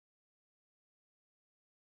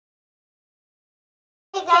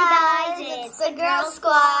guys, it's the Girl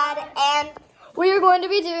Squad, and we are going to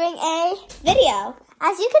be doing a video.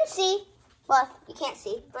 As you can see, well, you can't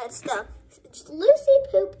see, but still, Lucy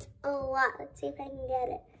pooped a lot. Let's see if I can get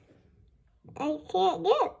it. I can't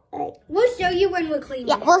get it. We'll show you when we're cleaning it.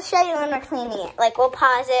 Yeah, we'll show you when we're cleaning it. We'll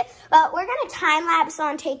pause it, but we're going to time lapse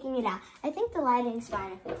on taking it out. I think the lighting's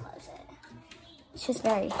fine if we close it. It's just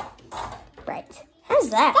very bright. How's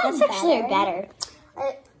that? That's actually better.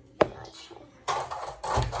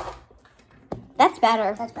 That's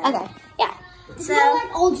better. That's better. Okay. Yeah. It's more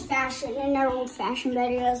like old-fashioned in our old-fashioned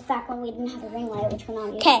videos back when we didn't have a ring light, which we're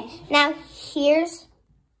not using. Okay. Now here's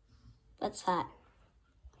what's that?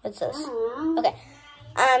 What's this? I don't know. Okay.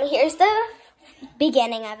 Here's the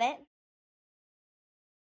beginning of it.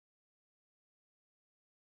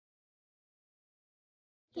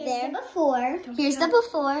 Here's the before. Here's the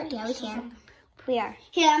before. Yeah, we can. We are.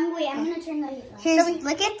 Here, I'm gonna turn the heat on. Here's,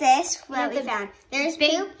 look at this, what we found. There's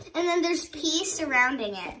poop, and then there's pee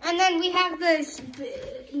surrounding it. And then we have this,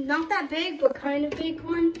 not that big, but kind of big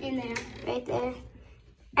one in there. Right there.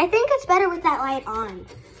 I think it's better with that light on.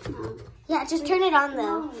 Yeah, just turn it on,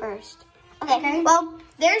 though, first. Okay, well,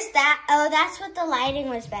 there's that. Oh, that's what the lighting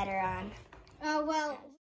was better on. Oh, well.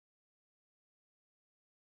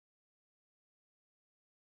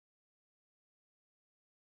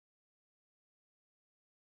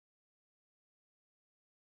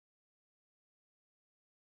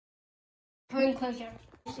 Enclosure.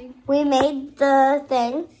 We made the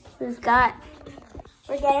thing. We're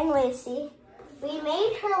getting Lucy. We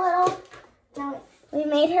made her little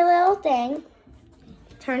thing.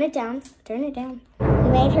 Turn it down. We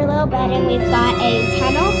made her little bed, and we've got a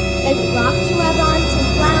tunnel, a rock to rub on,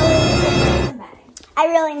 some flowers, and some bedding. I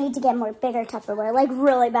really need to get more bigger Tupperware, like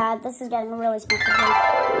really bad. This is getting really small.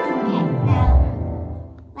 Okay, now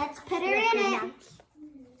let's put her in it.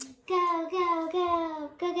 Go.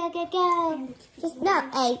 Just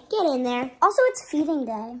hey, get in there. Also, it's feeding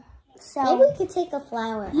day, so maybe we could take a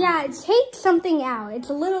flower. Yeah, take something out. It's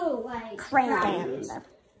a little like cramped.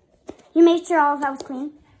 You made sure all of that was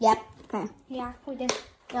clean? Yep. Okay. Yeah, we did.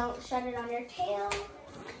 Don't shut it on your tail.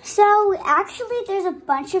 So actually, there's a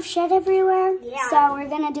bunch of shit everywhere. Yeah. So we're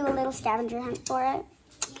gonna do a little scavenger hunt for it.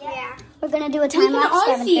 Yeah. We're gonna do a time-lapse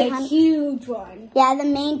scavenger hunt. Huge one. Yeah, the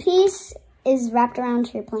main piece is wrapped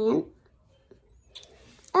around your plant.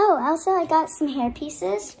 Oh, also I got some hair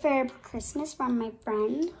pieces for Christmas from my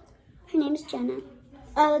friend. Her name's Jenna.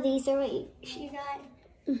 Oh, these are what she got?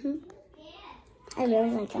 I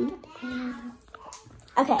really like them.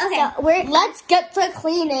 Okay, so let's get to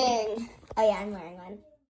cleaning. Oh yeah, I'm wearing one.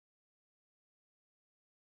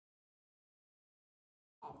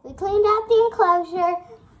 We cleaned out the enclosure.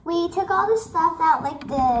 We took all the stuff out, like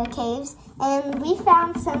the caves, and we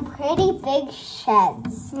found some pretty big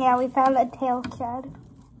sheds. Yeah, we found a tail shed.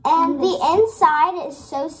 And the inside is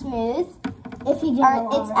so smooth. If you do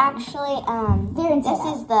it's actually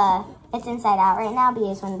it's inside out right now,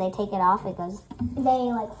 because when they take it off, it goes.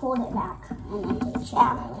 They like fold it back and then take it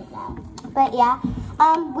like that. But yeah,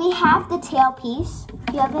 we have the tail piece.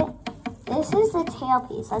 You have it. This is the tail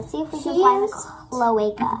piece. Let's see if we can find the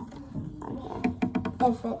cloaca on here.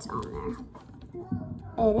 If it's on there,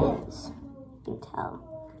 it is. You can tell.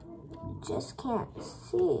 Just can't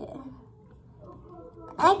see it.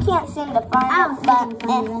 I can't seem to find it, but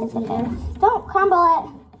it's okay. Don't crumble it.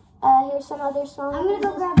 Here's some other small. I'm gonna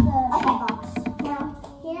go grab the box. Now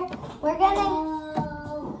here we're gonna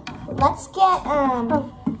let's get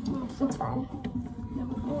It's fine.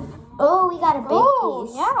 Oh, we got a big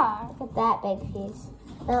piece. Yeah. Look at that big piece.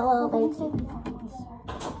 That little big piece.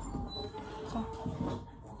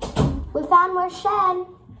 We found more shed.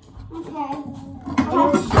 Okay.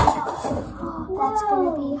 That's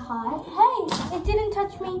gonna be hot. Hey, it didn't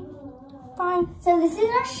touch me. Fine. So this is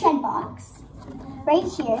our shed box. Right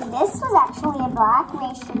here. This was actually a black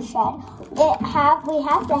racer shed. We have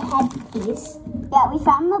the headpiece. Yeah, we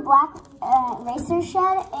found the black racer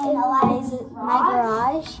shed in my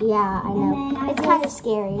garage. Yeah, I know. It's kind of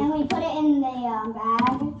scary. And we put it in the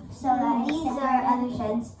bag so that these are other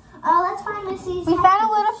sheds. Oh, let's find Lucy's. We found a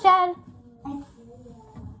little shed.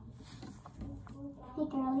 Hey,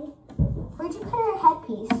 girlie. Where'd you put her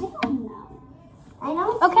headpiece? I don't know. I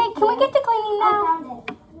know. Okay, can we get to cleaning now? I found it.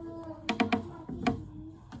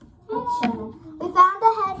 We found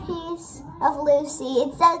the headpiece of Lucy.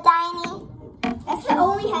 It's so tiny. That's the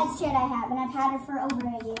only head shed I have, and I've had her for over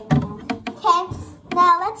a year now. Okay,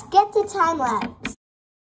 now let's get to time lapse.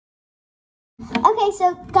 Okay,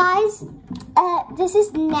 so guys, this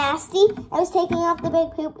is nasty. I was taking off the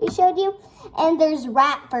big poop we showed you, and there's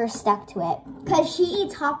rat fur stuck to it. Because she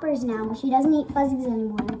eats hoppers now, but she doesn't eat fuzzies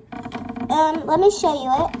anymore. let me show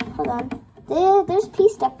you it. Hold on. There's pee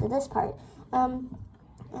stuck to this part.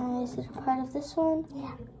 Is it a part of this one?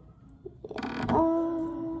 Yeah.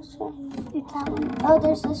 Sure. Oh,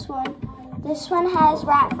 there's this one. This one has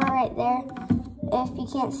rat fur right there. If you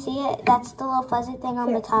can't see it, that's the little fuzzy thing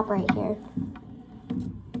on the top right here.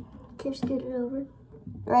 Can you scoot it over?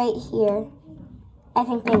 Right here. I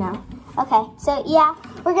think they know. Okay, so yeah,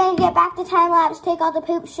 we're gonna get back to time lapse, take all the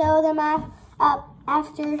poop, show them up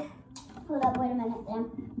after. Hold up, wait a minute then.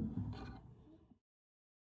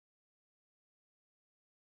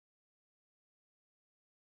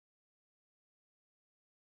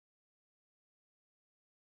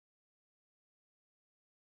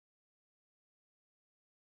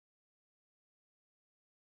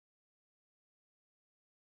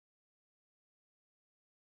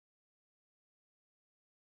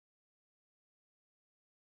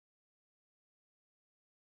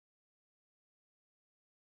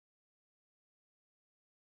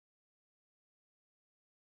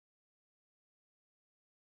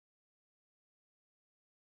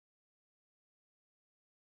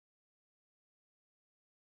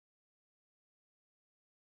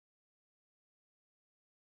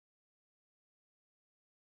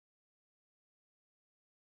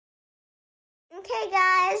 Okay,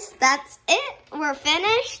 guys, that's it. We're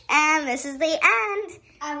finished, and this is the end.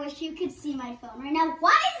 I wish you could see my phone right now.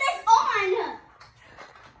 Why is this on?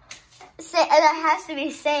 That has to be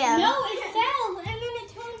Sam. No, it fell, and then it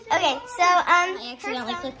turns Okay, on. so I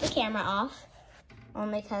accidentally clicked the camera off,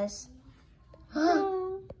 only because.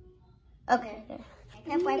 Okay. I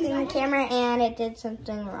kept wiping the camera, and it did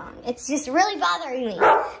something wrong. It's just really bothering me.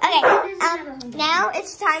 Okay, now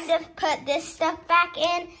it's time to put this stuff back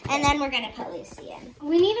in, and then we're gonna put Lucy in.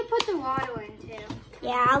 We need to put the water in too.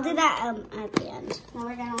 Yeah, I'll do that at the end. Now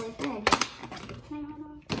we're gonna leave her in.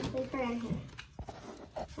 Leave her in here.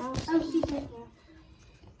 Oh, she's right there.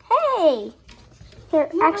 Hey! Here,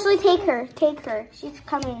 actually take her. Take her. She's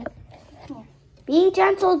coming. Here. Be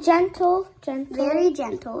gentle, gentle, gentle. Very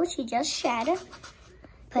gentle. She just shed.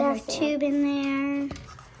 Put her tube in there.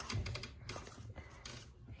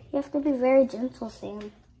 You have to be very gentle,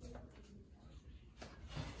 Sam.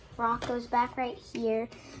 Rock goes back right here.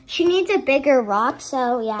 She needs a bigger rock,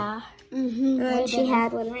 so yeah. Mm-hmm. And she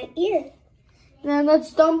had one right here. Then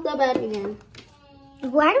let's dump the bed again.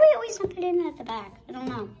 Why do we always dump it in at the back? I don't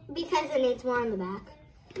know. Because it needs more in the back.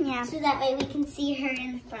 Yeah. So that way we can see her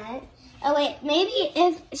in the front. Oh wait, maybe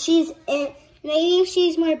if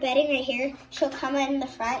she's more bedding right here, she'll come in the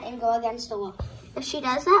front and go against the wall. If she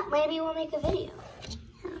does that, maybe we'll make a video.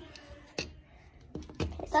 Yeah.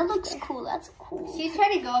 That looks cool. That's cool. She's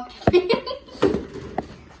trying to go up.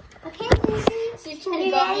 Okay, Lucy. She's Are trying to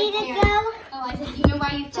you go up. ready to here. go? Oh, I said, you know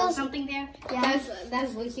why you felt something there? Yeah.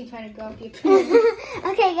 That's Lucy trying to go up here.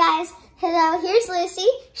 Okay, guys. Hello, here's Lucy.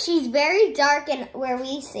 She's very dark in where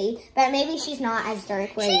we see, but maybe she's not as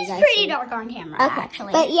dark where you guys She's pretty see. dark on camera, Okay,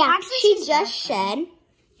 actually. but yeah, Actually, she she's just shed.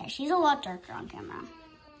 Yeah, she's a lot darker on camera.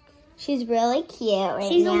 She's really cute right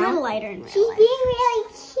She's now. a little lighter in real She's life. being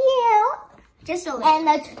really cute. Just a little. And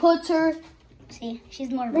let's put her. See,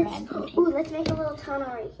 she's more red. Ooh, let's make a little tunnel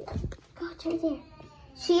right here. Go, it's right there.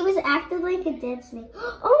 She was acting like a dead snake.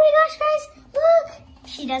 Oh my gosh, guys, look!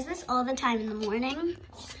 She does this all the time in the morning.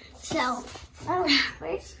 So, Oh,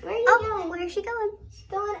 where are you going? where's she going? She's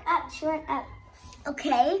going up. She went up.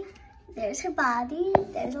 Okay, there's her body,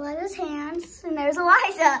 there's Eliza's hands, and there's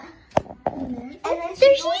Eliza. And then There she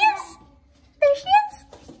is! There she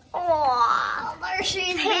is! Oh, there she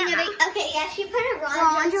is. Hannah. Okay, yeah, she put a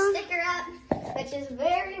Ron Jones sticker up, which is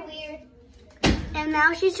very weird. And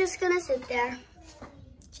now she's just gonna sit there.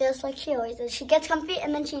 Just like she always does. She gets comfy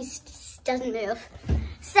and then she just doesn't move.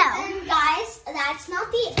 So, And guys, that's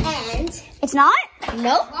not the end. it's not?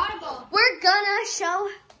 Nope. Audible. We're gonna show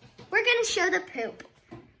the poop.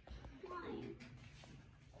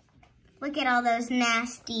 Look at all those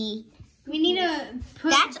nasty. We need to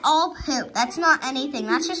put. That's all poop. That's not anything.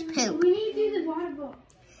 That's just poop. We need to do the water bowl.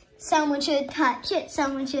 Someone should touch it.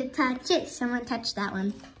 Someone should touch it. Someone touch that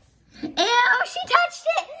one. Ew, she touched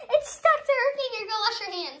it. It's stuck to her finger. Go wash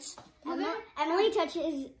your hands. Emily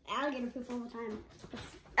touches alligator poop all the time.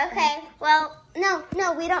 Okay, well,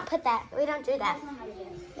 no, we don't put that. We don't do that.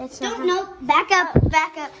 It's not. No, back up.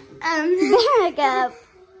 Back up. Back up.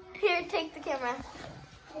 Here, take the camera.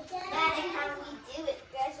 That is how we do it,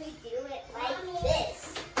 guys. We do it like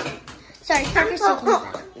this. Sorry, Parker's taking it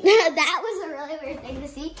out. That was a really weird thing to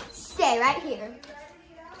see. Stay right here.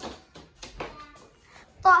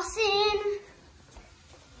 Flossing.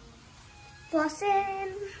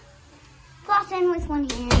 Flossing. Flossing with one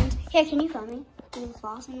hand. Here, can you film me? Is it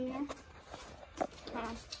flossing in there?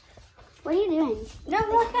 What are you doing? No,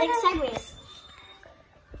 look, like sideways.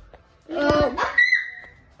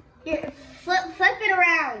 Here, flip it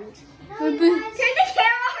around. Turn the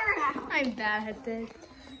camera around. I'm bad at this.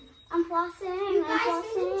 I'm flossing.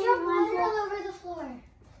 all over the floor.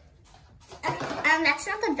 That's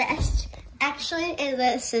not the best. Actually,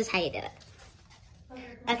 this is how you do it.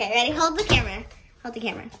 Okay, ready? Hold the camera. Hold the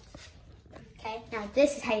camera. Okay, now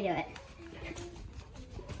this is how you do it.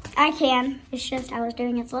 I can. It's just I was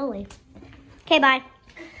doing it slowly. Okay, bye.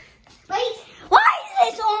 Wait, Why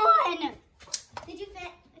is this on?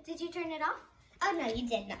 did you turn it off? Oh no, you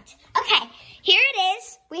did not. Okay, here it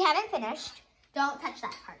is. We haven't finished. Don't touch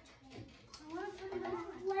that part.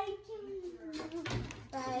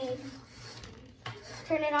 Right.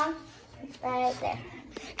 Turn it on. Right there.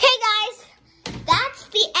 Okay, guys, that's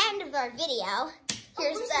the end of our video.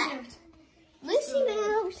 Here's Lucy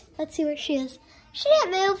moved. Let's see where she is. She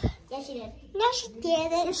didn't move. Yes, she did. No, she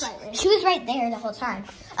didn't. She was right there the whole time.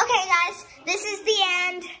 Okay, guys, this is the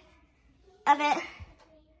end of it.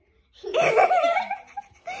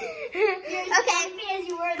 Okay,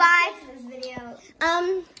 bye. This video.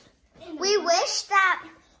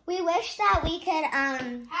 We wish that we could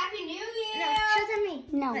Happy New Year! no, show them me.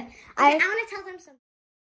 No. Okay, I want to tell them something.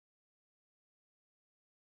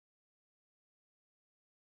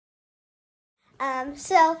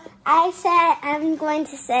 So I said I'm going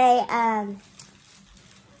to say,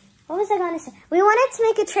 what was I going to say? We wanted to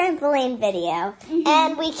make a trampoline video,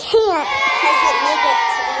 and we can't because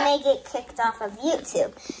it may get kicked off of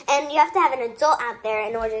YouTube. And you have to have an adult out there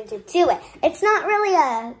in order to do it. It's not really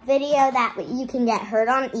a video that you can get hurt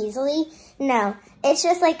on easily. No, it's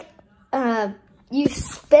just like you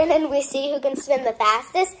spin and we see who can spin the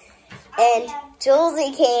fastest. And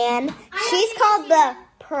Julesy can. She's called the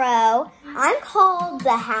pro. I'm called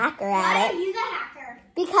the hacker at Why it. are you the hacker?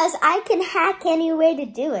 Because I can hack any way to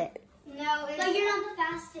do it. No, but you're not the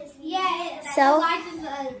fastest. Yeah, So-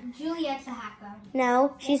 Juliet's a hacker.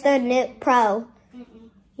 No, she's the new pro.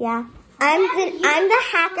 Yeah. I'm the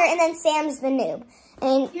hacker and then Sam's the noob.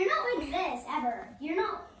 And You're not like this ever. You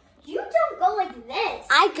don't go like this.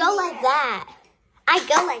 I go like that. I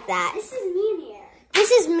go like that. This is me in the air.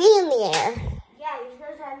 This is me in the air. Yeah, you're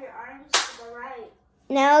supposed to have your arms to the right.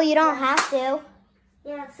 No, you don't have to.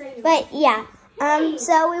 Yeah, so you But yeah.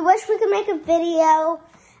 So we wish we could make a video.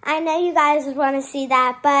 I know you guys would want to see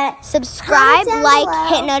that, but subscribe, like,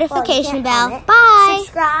 hit notification bell. Bye.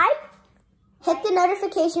 Subscribe, hit the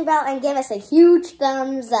notification bell, and give us a huge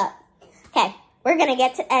thumbs up. Okay, we're going to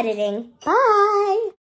get to editing. Bye.